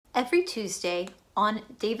Every Tuesday on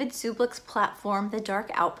David Zublick's platform, The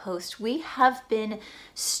Dark Outpost, we have been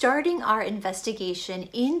starting our investigation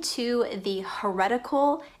into the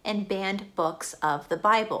heretical and banned books of the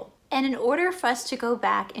Bible. And in order for us to go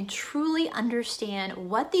back and truly understand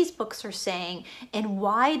what these books are saying and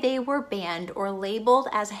why they were banned or labeled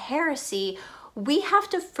as heresy, we have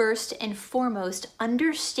to first and foremost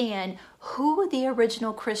understand who the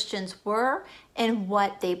original Christians were and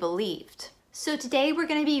what they believed. So today we're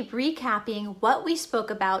going to be recapping what we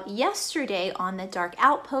spoke about yesterday on the Dark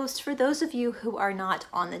Outpost for those of you who are not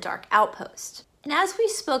on the Dark Outpost. And as we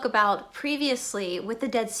spoke about previously with the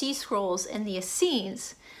Dead Sea Scrolls and the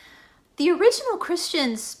Essenes, the original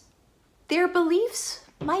Christians, their beliefs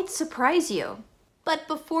might surprise you. But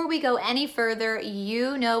before we go any further,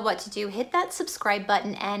 you know what to do. Hit that subscribe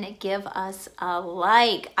button and give us a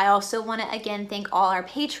like. I also want to again thank all our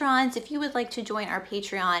patrons. If you would like to join our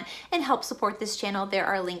Patreon and help support this channel, there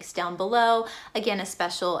are links down below. Again, a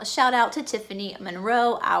special shout out to Tiffany,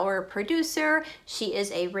 Monroe, our producer. She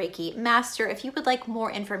is a Reiki master. If you would like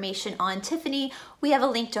more information on Tiffany, we have a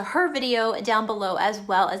link to her video down below as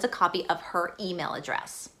well as a copy of her email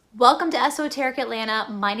address. Welcome to Esoteric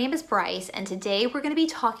Atlanta. My name is Bryce, and today we're going to be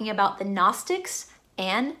talking about the Gnostics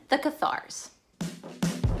and the Cathars.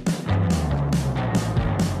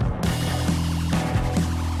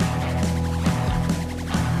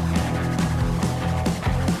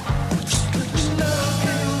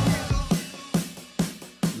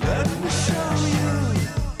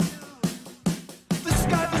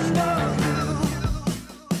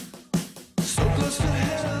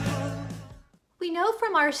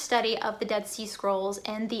 From our study of the Dead Sea Scrolls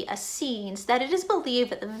and the Essenes that it is believed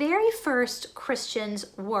that the very first Christians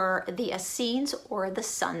were the Essenes, or the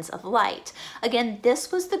Sons of Light. Again,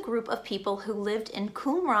 this was the group of people who lived in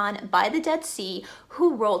Qumran by the Dead Sea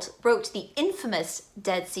who wrote the infamous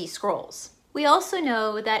Dead Sea Scrolls. We also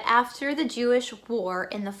know that after the Jewish war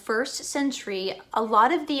in the 1st century, a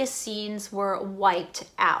lot of the Essenes were wiped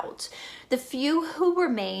out. The few who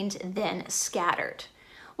remained then scattered.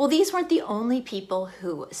 Well, these weren't the only people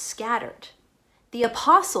who scattered. The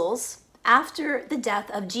apostles, after the death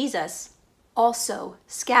of Jesus, also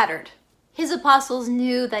scattered. His apostles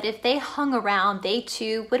knew that if they hung around, they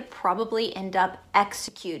too would probably end up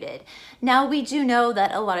executed. Now, we do know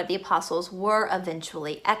that a lot of the apostles were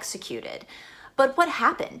eventually executed. But what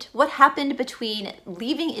happened? What happened between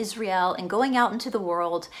leaving Israel and going out into the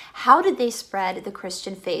world? How did they spread the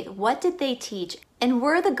Christian faith? What did they teach? And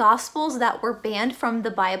were the Gospels that were banned from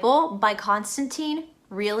the Bible by Constantine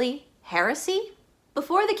really heresy?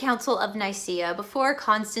 Before the Council of Nicaea, before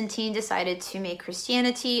Constantine decided to make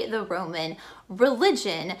Christianity the Roman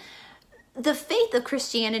religion, the faith of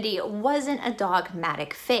Christianity wasn't a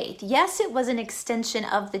dogmatic faith. Yes, it was an extension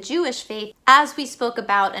of the Jewish faith, as we spoke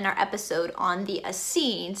about in our episode on the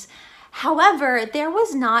Essenes. However, there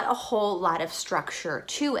was not a whole lot of structure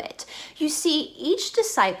to it. You see, each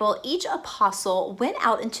disciple, each apostle went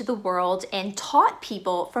out into the world and taught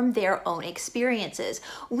people from their own experiences.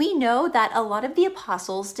 We know that a lot of the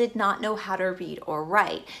apostles did not know how to read or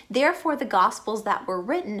write. Therefore, the Gospels that were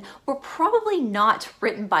written were probably not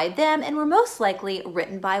written by them and were most likely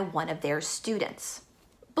written by one of their students.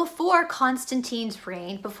 Before Constantine's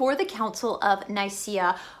reign, before the Council of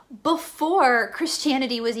Nicaea, before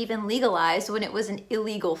Christianity was even legalized, when it was an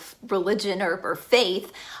illegal religion or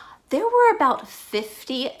faith, there were about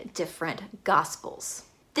 50 different Gospels.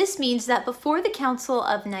 This means that before the Council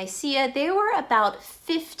of Nicaea, there were about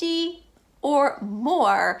 50 or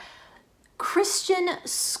more Christian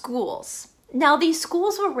schools. Now, these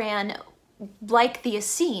schools were ran like the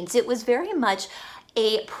Essenes. It was very much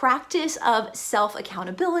a practice of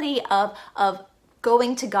self-accountability, of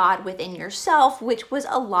going to God within yourself, which was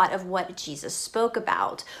a lot of what Jesus spoke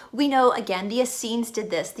about. We know, again, the Essenes did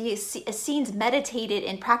this. The Essenes meditated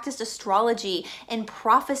and practiced astrology and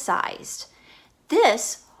prophesized.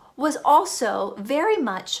 This was also very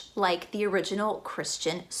much like the original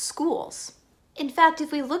Christian schools. In fact,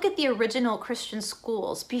 if we look at the original Christian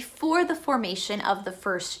schools before the formation of the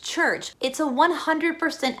first church, it's a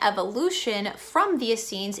 100% evolution from the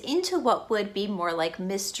Essenes into what would be more like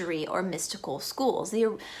mystery or mystical schools.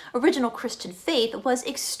 The original Christian faith was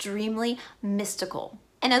extremely mystical.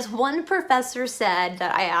 And as one professor said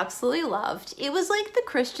that I absolutely loved, it was like the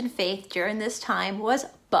Christian faith during this time was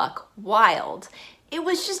buck wild. It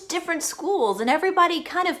was just different schools and everybody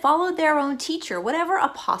kind of followed their own teacher, whatever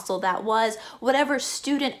apostle that was, whatever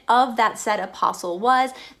student of that said apostle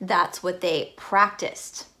was, that's what they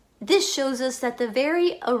practiced. This shows us that the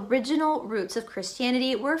very original roots of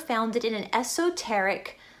Christianity were founded in an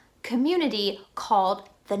esoteric community called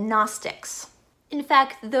the Gnostics. In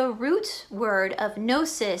fact, the root word of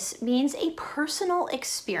gnosis means a personal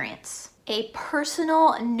experience, a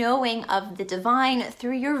personal knowing of the divine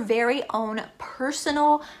through your very own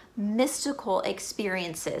personal mystical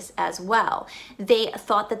experiences as well. They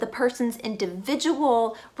thought that the person's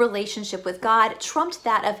individual relationship with God trumped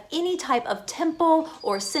that of any type of temple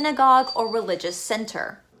or synagogue or religious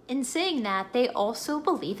center. In saying that, they also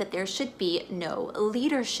believe that there should be no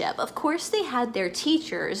leadership. Of course, they had their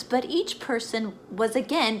teachers, but each person was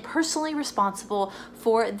again personally responsible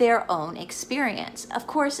for their own experience. Of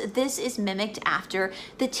course, this is mimicked after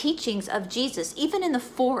the teachings of Jesus. Even in the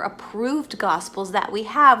 4 approved Gospels that we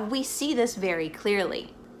have, we see this very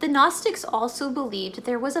clearly. The Gnostics also believed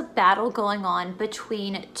there was a battle going on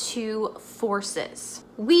between 2 forces.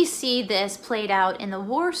 We see this played out in the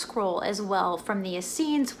War Scroll as well from the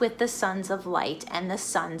Essenes with the Sons of Light and the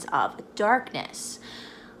Sons of Darkness.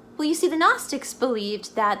 Well, you see, the Gnostics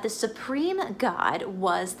believed that the supreme God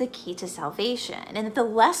was the key to salvation, and that the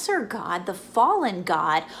lesser God, the fallen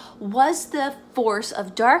God, was the force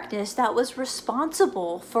of darkness that was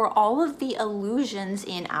responsible for all of the illusions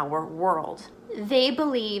in our world. They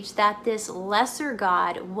believed that this lesser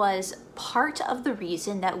God was part of the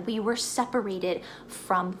reason that we were separated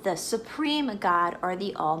from the supreme God or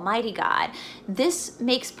the Almighty God. This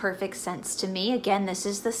makes perfect sense to me. Again, this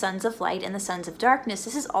is the Sons of Light and the Sons of Darkness.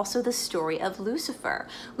 This is also the story of Lucifer.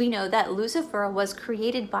 We know that Lucifer was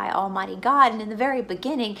created by Almighty God, and in the very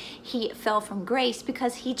beginning, he fell from grace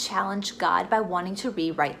because he challenged God by wanting to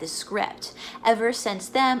rewrite the script. Ever since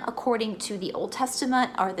then, according to the Old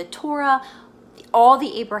Testament or the Torah, all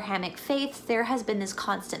the Abrahamic faiths, there has been this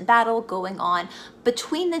constant battle going on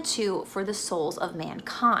between the two for the souls of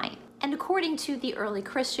mankind. And according to the early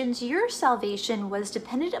Christians, your salvation was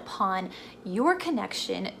dependent upon your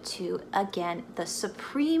connection to, again, the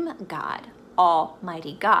supreme God,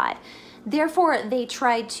 Almighty God. Therefore, they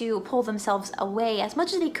tried to pull themselves away as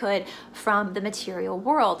much as they could from the material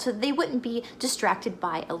world so that they wouldn't be distracted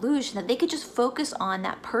by illusion, that they could just focus on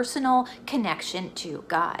that personal connection to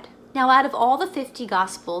God. Now, out of all the 50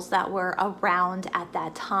 Gospels that were around at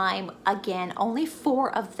that time, again, only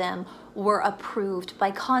 4 of them were approved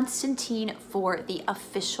by Constantine for the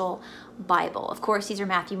official Bible. Of course, these are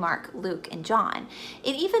Matthew, Mark, Luke, and John.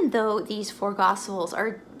 And even though these 4 Gospels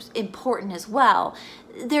are important as well,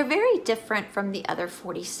 they're very different from the other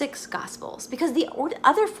 46 Gospels, because the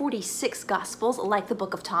other 46 Gospels, like the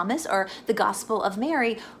Book of Thomas or the Gospel of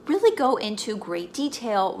Mary, really go into great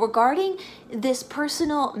detail regarding this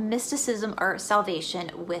personal mysticism or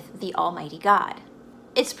salvation with the Almighty God.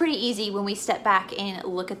 It's pretty easy when we step back and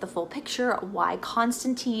look at the full picture why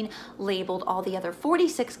Constantine labeled all the other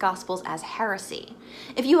 46 Gospels as heresy.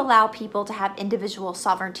 If you allow people to have individual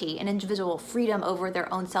sovereignty and individual freedom over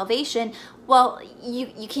their own salvation, well,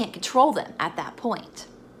 you can't control them at that point.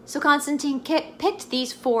 So Constantine picked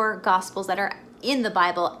these 4 Gospels that are in the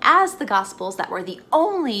Bible as the Gospels that were the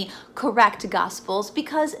only correct Gospels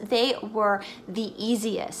because they were the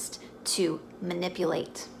easiest to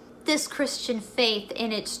manipulate. This Christian faith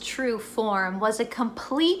in its true form was a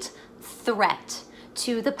complete threat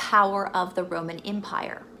to the power of the Roman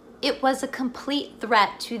Empire. It was a complete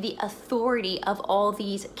threat to the authority of all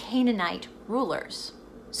these Canaanite rulers.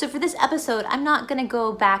 So for this episode, I'm not going to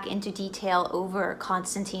go back into detail over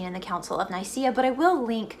Constantine and the Council of Nicaea, but I will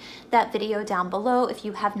link that video down below if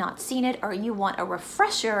you have not seen it or you want a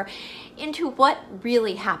refresher into what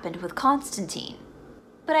really happened with Constantine.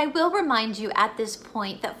 But I will remind you at this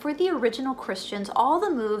point that for the original Christians, all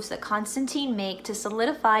the moves that Constantine made to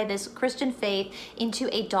solidify this Christian faith into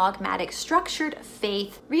a dogmatic, structured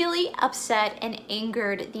faith really upset and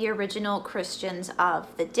angered the original Christians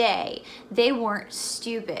of the day. They weren't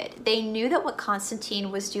stupid. They knew that what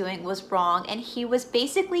Constantine was doing was wrong, and he was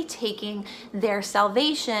basically taking their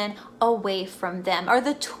salvation away from them, or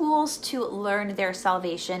the tools to learn their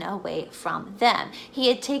salvation away from them. He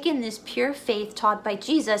had taken this pure faith taught by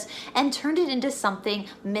Jesus and turned it into something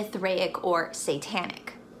Mithraic or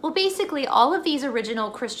satanic. Well, basically, all of these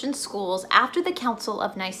original Christian schools, after the Council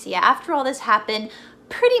of Nicaea, after all this happened,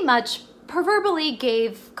 pretty much proverbially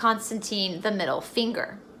gave Constantine the middle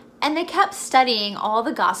finger. And they kept studying all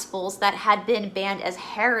the Gospels that had been banned as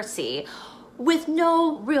heresy, with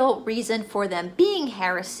no real reason for them being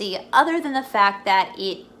heresy other than the fact that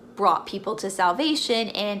it brought people to salvation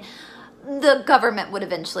and the government would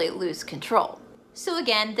eventually lose control. So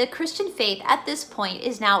again, the Christian faith at this point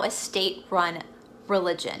is now a state-run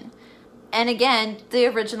religion. And again, the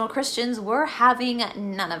original Christians were having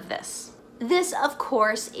none of this. This, of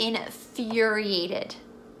course, infuriated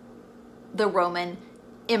the Roman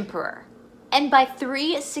emperor. And by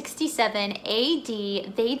 367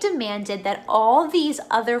 AD, they demanded that all these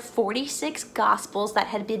other 46 gospels that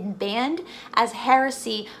had been banned as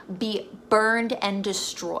heresy be burned and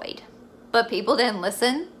destroyed. But people didn't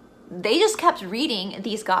listen. They just kept reading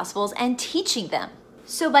these gospels and teaching them.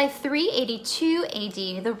 So by 382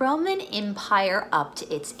 AD, the Roman Empire upped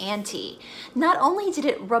its ante. Not only did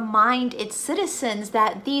it remind its citizens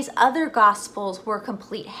that these other gospels were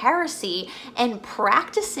complete heresy, and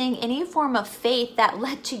practicing any form of faith that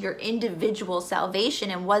led to your individual salvation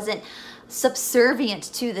and wasn't subservient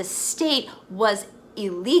to the state was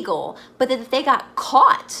illegal, but that if they got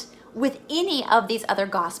caught with any of these other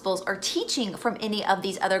gospels or teaching from any of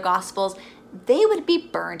these other gospels, they would be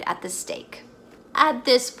burned at the stake. At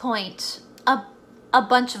this point, a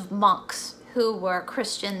bunch of monks who were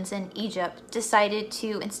Christians in Egypt decided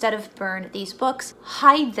to, instead of burn these books,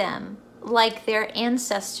 hide them like their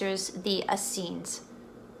ancestors, the Essenes,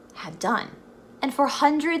 had done. And for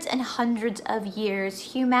hundreds and hundreds of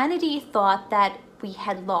years, humanity thought that we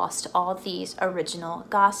had lost all these original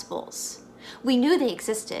gospels. We knew they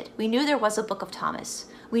existed. We knew there was a Book of Thomas.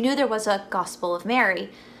 We knew there was a Gospel of Mary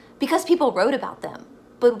because people wrote about them,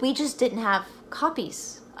 but we just didn't have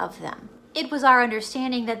copies of them. It was our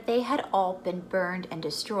understanding that they had all been burned and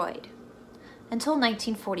destroyed until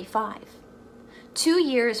 1945, 2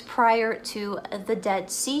 years prior to the Dead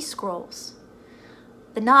Sea Scrolls.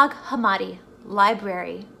 The Nag Hammadi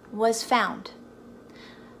Library was found,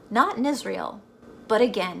 not in Israel, but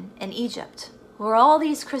again in Egypt, where all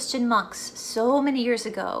these Christian monks so many years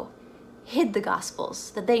ago hid the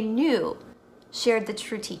Gospels that they knew shared the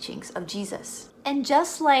true teachings of Jesus. And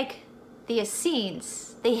just like the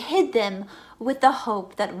Essenes, they hid them with the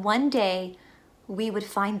hope that one day we would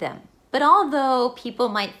find them. But although people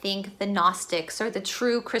might think the Gnostics or the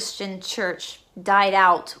true Christian church died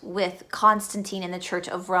out with Constantine in the Church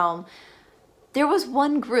of Rome, there was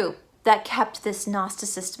one group that kept this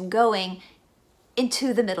Gnosticism going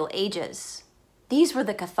into the Middle Ages. These were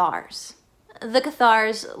the Cathars. The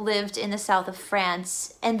Cathars lived in the south of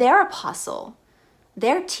France, and their apostle,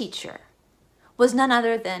 their teacher, was none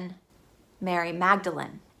other than Mary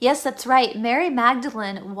Magdalene. Yes, that's right. Mary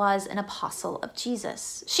Magdalene was an apostle of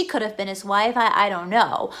Jesus. She could have been his wife. I don't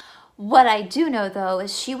know. What I do know, though,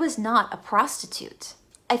 is she was not a prostitute.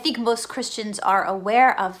 I think most Christians are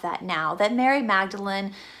aware of that now, that Mary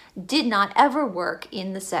Magdalene did not ever work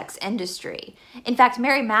in the sex industry. In fact,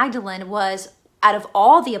 Mary Magdalene was, out of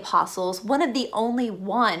all the apostles, one of the only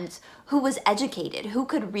ones who was educated, who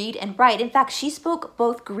could read and write. In fact, she spoke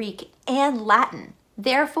both Greek and Latin.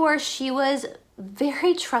 Therefore, she was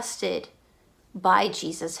very trusted by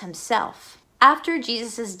Jesus himself. After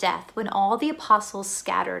Jesus' death, when all the apostles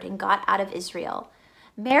scattered and got out of Israel,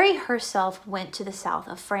 Mary herself went to the south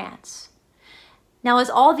of France. Now, as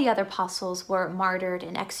all the other apostles were martyred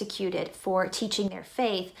and executed for teaching their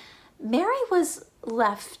faith, Mary was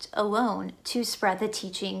left alone to spread the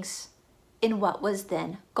teachings in what was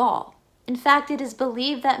then Gaul. In fact, it is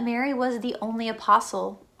believed that Mary was the only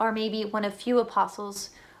apostle, or maybe one of few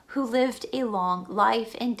apostles, who lived a long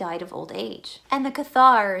life and died of old age. And the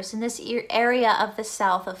Cathars in this area of the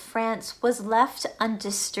south of France was left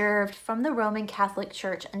undisturbed from the Roman Catholic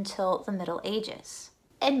Church until the Middle Ages.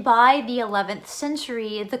 And by the 11th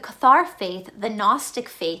century, the Cathar faith, the Gnostic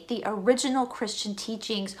faith, the original Christian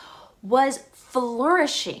teachings, was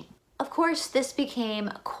flourishing. Of course, this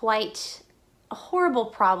became quite a horrible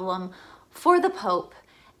problem for the Pope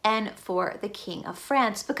and for the King of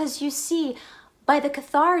France, because you see, by the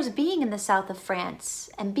Cathars being in the south of France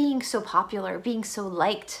and being so popular, being so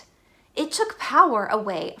liked, it took power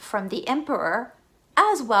away from the emperor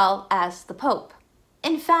as well as the Pope.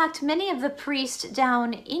 In fact, many of the priests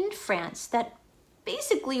down in France that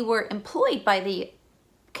basically were employed by the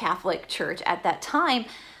Catholic Church at that time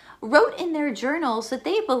wrote in their journals that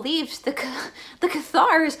they believed the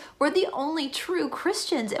Cathars were the only true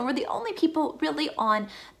Christians and were the only people really on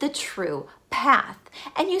the true path.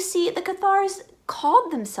 And you see, the Cathars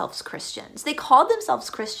called themselves Christians. They called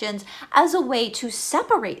themselves Christians as a way to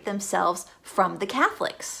separate themselves from the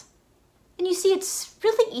Catholics. And you see, it's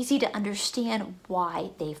really easy to understand why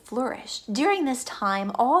they flourished. During this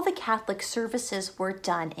time, all the Catholic services were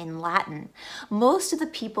done in Latin. Most of the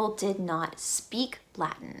people did not speak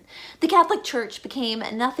Latin. The Catholic Church became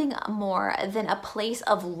nothing more than a place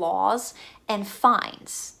of laws and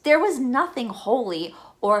fines. There was nothing holy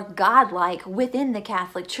or godlike within the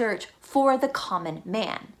Catholic Church for the common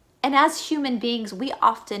man. And as human beings, we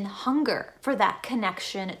often hunger for that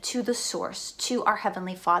connection to the source, to our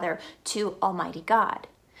Heavenly Father, to Almighty God.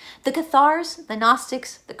 The Cathars, the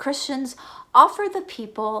Gnostics, the Christians offer the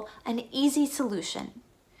people an easy solution.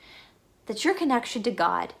 that your connection to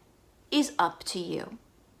God is up to you.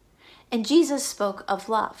 And Jesus spoke of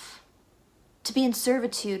love, to be in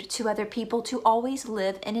servitude to other people, to always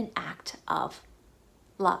live in an act of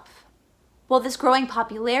love. Well, this growing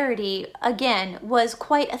popularity, again, was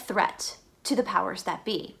quite a threat to the powers that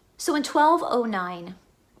be. So in 1209,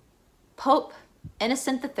 Pope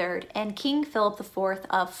Innocent III and King Philip IV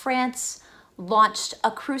of France launched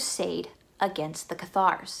a crusade against the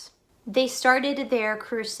Cathars. They started their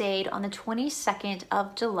crusade on the 22nd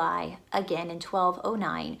of July, again in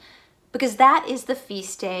 1209, because that is the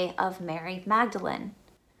feast day of Mary Magdalene.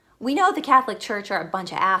 We know the Catholic Church are a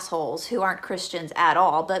bunch of assholes who aren't Christians at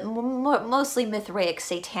all, but mostly Mithraic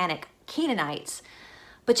satanic Canaanites.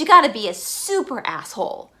 But you gotta be a super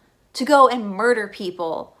asshole to go and murder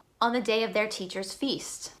people on the day of their teacher's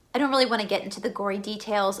feast. I don't really want to get into the gory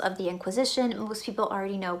details of the Inquisition. Most people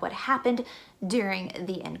already know what happened during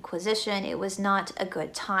the Inquisition. It was not a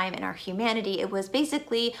good time in our humanity. It was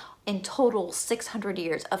basically in total 600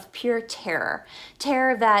 years of pure terror.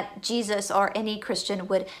 Terror that Jesus or any Christian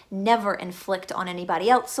would never inflict on anybody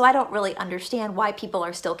else. So I don't really understand why people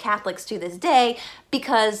are still Catholics to this day,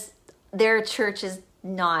 because their church is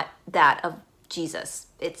not that of Jesus.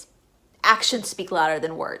 Its actions speak louder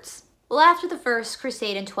than words. Well, after the first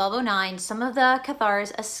crusade in 1209, some of the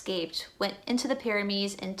Cathars escaped, went into the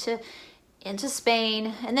Pyrenees, into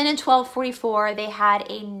Spain, and then in 1244 they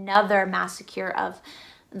had another massacre of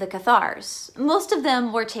the Cathars. Most of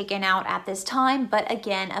them were taken out at this time, but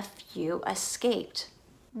again, a few escaped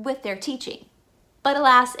with their teaching. But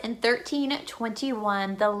alas, in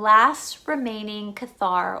 1321, the last remaining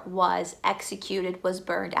Cathar was executed, was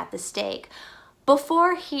burned at the stake.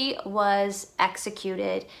 Before he was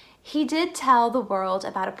executed, he did tell the world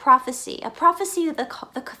about a prophecy that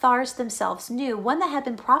the Cathars themselves knew, one that had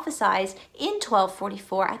been prophesied in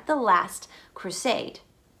 1244 at the last crusade.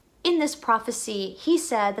 In this prophecy, he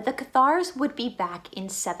said that the Cathars would be back in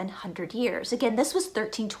 700 years. Again, this was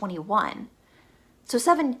 1321. So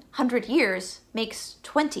 700 years makes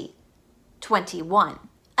 2021.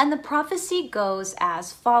 And the prophecy goes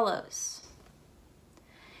as follows.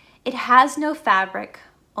 It has no fabric,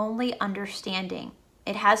 only understanding.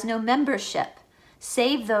 It has no membership,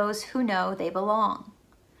 save those who know they belong.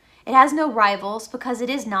 It has no rivals because it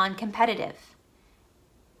is non-competitive.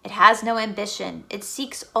 It has no ambition. It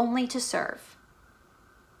seeks only to serve.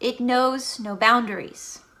 It knows no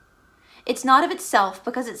boundaries. It's not of itself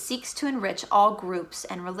because it seeks to enrich all groups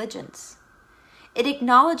and religions. It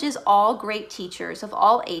acknowledges all great teachers of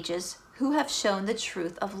all ages who have shown the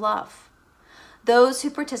truth of love. Those who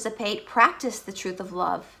participate practice the truth of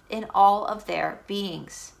love in all of their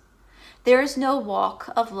beings. There is no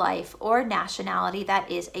walk of life or nationality that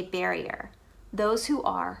is a barrier. Those who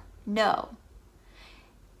are, know.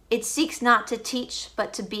 It seeks not to teach,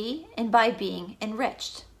 but to be, and by being,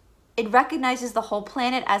 enriched. It recognizes the whole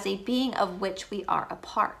planet as a being of which we are a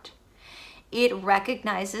part. It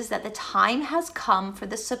recognizes that the time has come for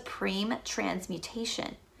the supreme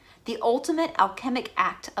transmutation, the ultimate alchemic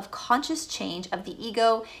act of conscious change of the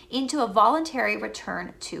ego into a voluntary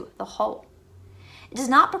return to the whole. It does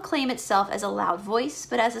not proclaim itself as a loud voice,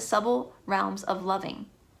 but as a subtle realms of loving.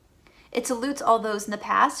 It salutes all those in the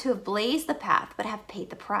past who have blazed the path but have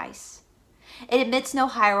paid the price. It admits no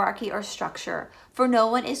hierarchy or structure, for no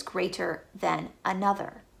one is greater than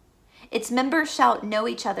another. Its members shall know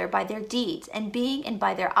each other by their deeds and being, and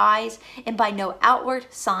by their eyes, and by no outward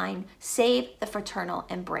sign save the fraternal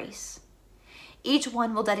embrace. Each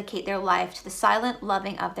one will dedicate their life to the silent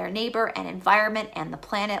loving of their neighbor and environment and the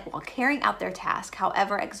planet while carrying out their task,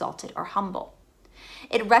 however exalted or humble.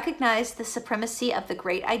 It recognized the supremacy of the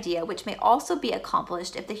great idea, which may also be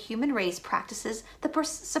accomplished if the human race practices the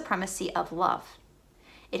supremacy of love.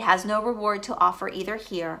 It has no reward to offer either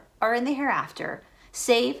here or in the hereafter,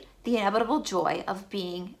 save the inevitable joy of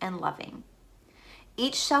being and loving.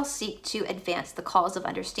 Each shall seek to advance the cause of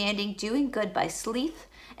understanding, doing good by sleeth,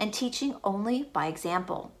 and teaching only by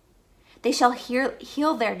example. They shall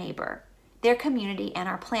heal their neighbor, their community, and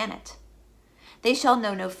our planet. They shall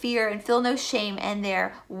know no fear and feel no shame, and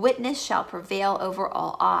their witness shall prevail over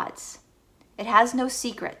all odds. It has no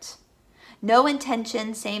secret, no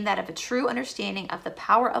intention, save that of a true understanding of the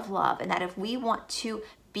power of love, and that if we want to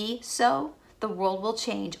be so, the world will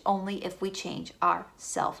change only if we change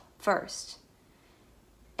ourselves first.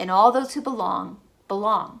 And all those who belong.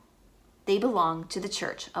 They belong to the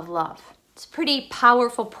Church of Love. It's a pretty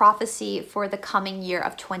powerful prophecy for the coming year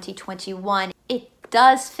of 2021. It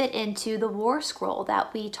does fit into the war scroll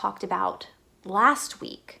that we talked about last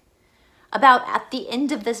week. About at the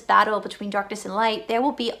end of this battle between darkness and light, there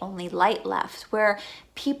will be only light left, where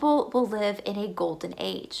people will live in a golden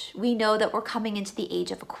age. We know that we're coming into the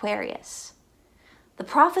age of Aquarius. The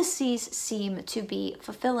prophecies seem to be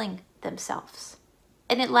fulfilling themselves.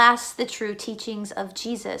 And at last, the true teachings of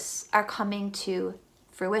Jesus are coming to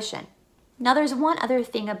fruition. Now, there's one other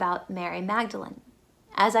thing about Mary Magdalene.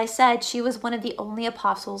 As I said, she was one of the only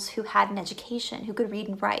apostles who had an education, who could read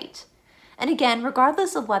and write. And again,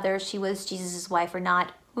 regardless of whether she was Jesus' wife or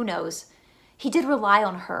not, who knows, he did rely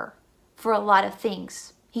on her for a lot of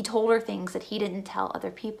things. He told her things that he didn't tell other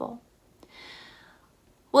people.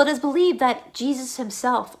 Well, it is believed that Jesus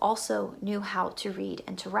himself also knew how to read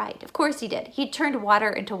and to write. Of course he did. He turned water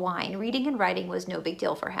into wine. Reading and writing was no big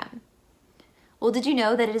deal for him. Well, did you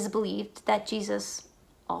know that it is believed that Jesus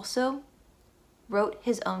also wrote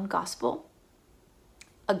his own gospel?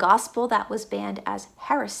 A gospel that was banned as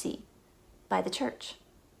heresy by the church.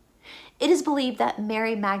 It is believed that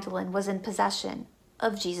Mary Magdalene was in possession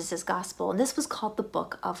of Jesus' gospel, and this was called the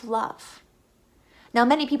Book of Love. Now,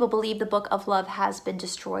 many people believe the Book of Love has been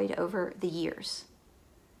destroyed over the years,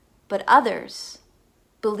 but others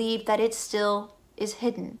believe that it still is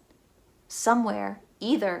hidden somewhere,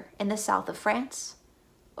 either in the south of France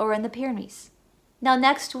or in the Pyrenees. Now,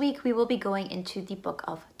 next week, we will be going into the Book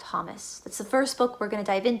of Thomas. That's the first book we're going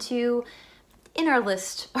to dive into in our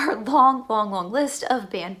list, our long list of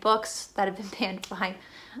banned books that have been banned by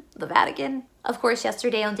the Vatican. Of course,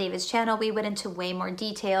 yesterday on David's channel, we went into way more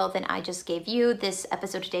detail than I just gave you. This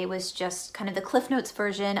episode today was just kind of the Cliff Notes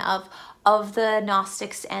version of the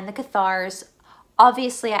Gnostics and the Cathars.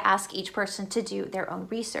 Obviously, I ask each person to do their own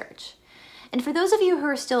research. And for those of you who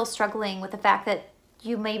are still struggling with the fact that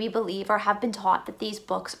you maybe believe or have been taught that these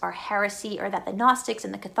books are heresy or that the Gnostics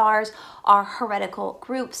and the Cathars are heretical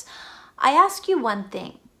groups, I ask you one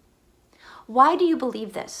thing. Why do you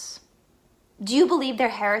believe this? Do you believe they're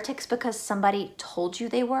heretics because somebody told you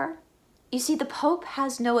they were? You see, the Pope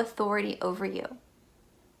has no authority over you.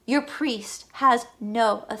 Your priest has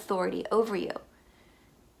no authority over you.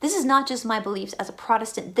 This is not just my beliefs as a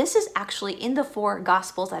Protestant. This is actually in the 4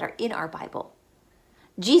 Gospels that are in our Bible.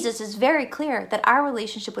 Jesus is very clear that our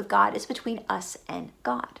relationship with God is between us and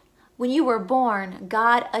God. When you were born,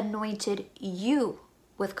 God anointed you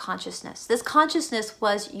with consciousness. This consciousness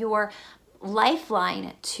was your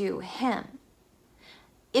lifeline to him.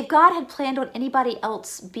 If God had planned on anybody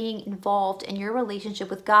else being involved in your relationship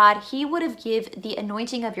with God, he would have given the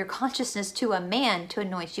anointing of your consciousness to a man to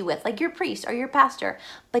anoint you with, like your priest or your pastor,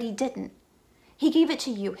 but he didn't. He gave it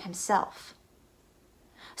to you himself.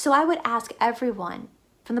 So I would ask everyone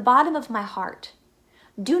from the bottom of my heart,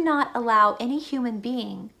 do not allow any human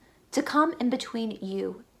being to come in between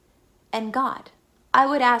you and God. I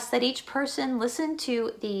would ask that each person listen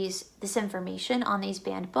to this information on these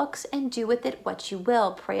banned books and do with it what you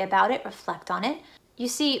will. Pray about it, reflect on it. You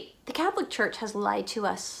see, the Catholic Church has lied to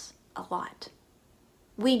us a lot.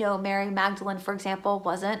 We know Mary Magdalene, for example,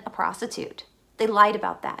 wasn't a prostitute. They lied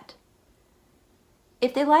about that.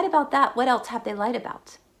 If they lied about that, what else have they lied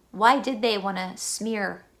about? Why did they want to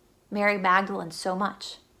smear Mary Magdalene so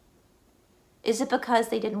much? Is it because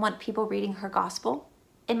they didn't want people reading her gospel?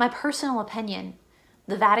 In my personal opinion,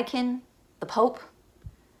 the Vatican, the Pope,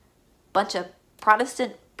 bunch of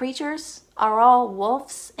Protestant preachers are all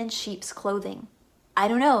wolves in sheep's clothing. I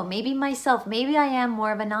don't know, maybe myself, maybe I am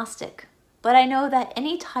more of a Gnostic, but I know that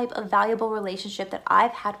any type of valuable relationship that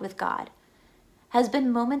I've had with God has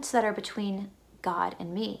been moments that are between God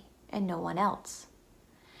and me and no one else.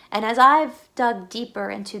 And as I've dug deeper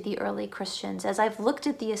into the early Christians, as I've looked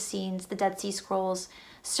at the Essenes, the Dead Sea Scrolls,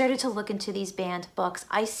 started to look into these banned books,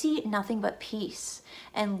 I see nothing but peace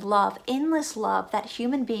and love, endless love that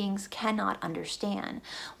human beings cannot understand.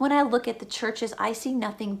 When I look at the churches, I see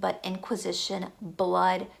nothing but inquisition,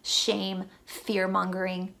 blood, shame,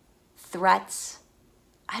 fear-mongering, threats.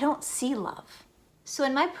 I don't see love. So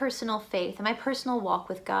in my personal faith, in my personal walk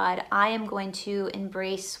with God, I am going to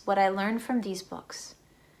embrace what I learned from these books.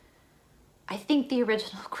 I think the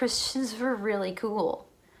original Christians were really cool.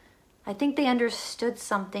 I think they understood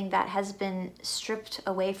something that has been stripped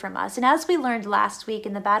away from us. And as we learned last week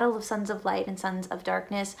in the battle of Sons of Light and Sons of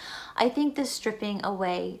Darkness, I think this stripping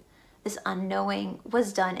away, this unknowing,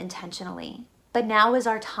 was done intentionally. But now is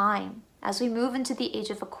our time. As we move into the age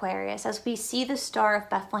of Aquarius, as we see the Star of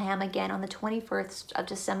Bethlehem again on the 21st of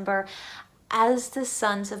December, as the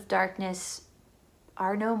Sons of Darkness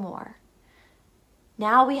are no more,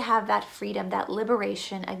 now we have that freedom, that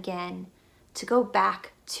liberation again, to go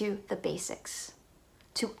back to the basics,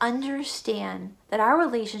 to understand that our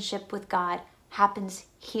relationship with God happens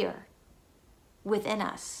here, within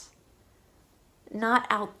us, not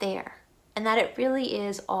out there. and that it really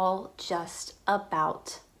is all just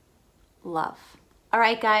about love. All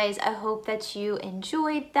right, guys, I hope that you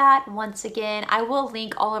enjoyed that. Once again, I will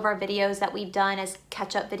link all of our videos that we've done as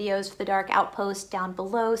catch-up videos for the Dark Outpost down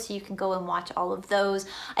below, so you can go and watch all of those.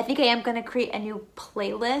 I think I am going to create a new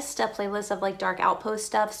playlist, a playlist of like Dark Outpost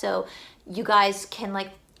stuff, so you guys can like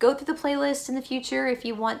go through the playlist in the future if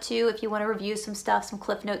you want to review some stuff, some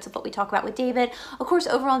cliff notes of what we talk about with David. Of course,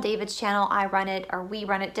 over on David's channel, we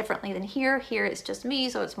run it differently than here. Here it's just me,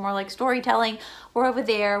 so it's more like storytelling. We're over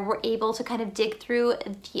there, we're able to kind of dig through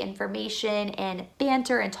the information and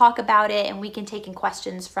banter and talk about it, and we can take in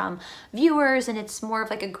questions from viewers, and it's more of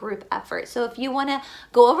like a group effort. So if you want to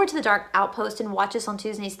go over to the Dark Outpost and watch us on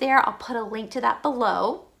Tuesdays there, I'll put a link to that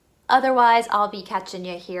below. Otherwise, I'll be catching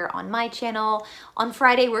you here on my channel. On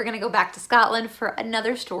Friday, we're gonna go back to Scotland for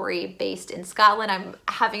another story based in Scotland. I'm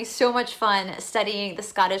having so much fun studying the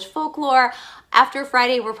Scottish folklore. After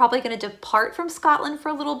Friday, we're probably gonna depart from Scotland for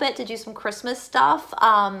a little bit to do some Christmas stuff.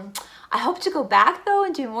 I hope to go back though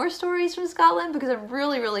and do more stories from Scotland because I'm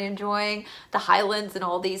really enjoying the Highlands and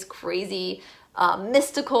all these crazy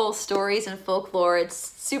mystical stories and folklore. It's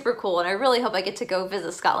super cool, and I really hope I get to go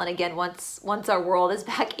visit Scotland again once our world is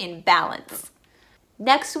back in balance.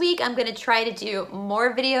 Next week, I'm gonna try to do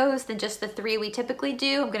more videos than just the 3 we typically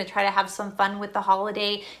do. I'm gonna try to have some fun with the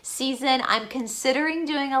holiday season. I'm considering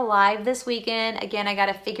doing a live this weekend. Again, I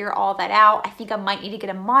gotta figure all that out. I think I might need to get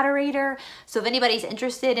a moderator. So if anybody's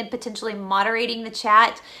interested in potentially moderating the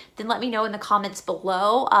chat, then let me know in the comments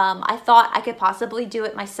below. I thought I could possibly do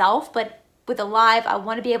it myself, but with a live, I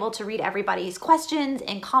want to be able to read everybody's questions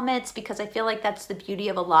and comments because I feel like that's the beauty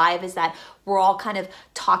of a live, is that we're all kind of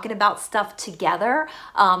talking about stuff together.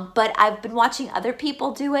 But I've been watching other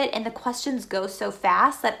people do it, and the questions go so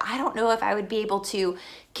fast that I don't know if I would be able to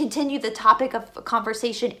continue the topic of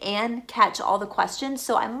conversation and catch all the questions.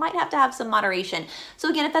 So I might have to have some moderation. So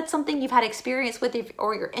again, if that's something you've had experience with,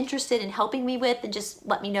 or you're interested in helping me with, then just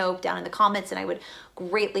let me know down in the comments and I would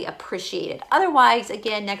greatly appreciate it. Otherwise,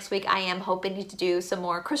 again, next week I am hoping to do some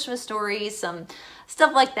more Christmas stories, some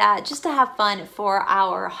stuff like that, just to have fun for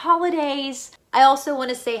our holidays. I also want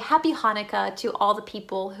to say happy Hanukkah to all the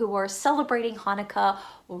people who are celebrating Hanukkah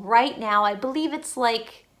right now. I believe it's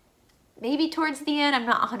like maybe towards the end. I'm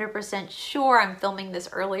not 100% sure. I'm filming this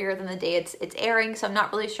earlier than the day it's airing, so I'm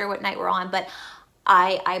not really sure what night we're on, but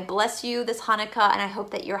I bless you this Hanukkah, and I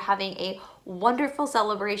hope that you're having a wonderful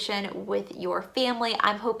celebration with your family.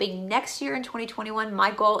 I'm hoping next year in 2021,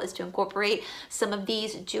 my goal is to incorporate some of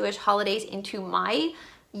these Jewish holidays into my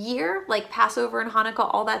year, like Passover and Hanukkah,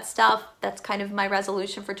 all that stuff. That's kind of my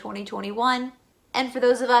resolution for 2021. And for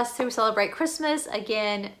those of us who celebrate Christmas,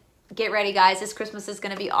 again, get ready, guys. This Christmas is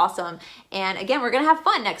going to be awesome. And again, we're going to have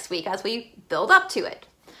fun next week as we build up to it.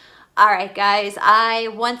 All right, guys, I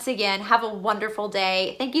once again have a wonderful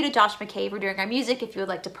day. Thank you to Josh McKay for doing our music. If you would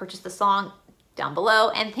like to purchase the song, down below.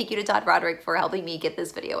 And thank you to Todd Roderick for helping me get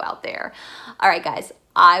this video out there. All right, guys,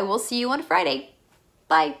 I will see you on Friday.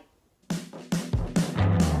 Bye.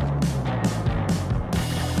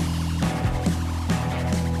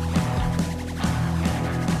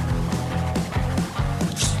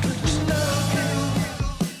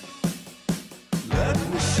 Let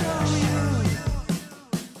me show you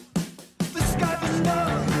the sky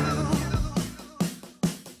below.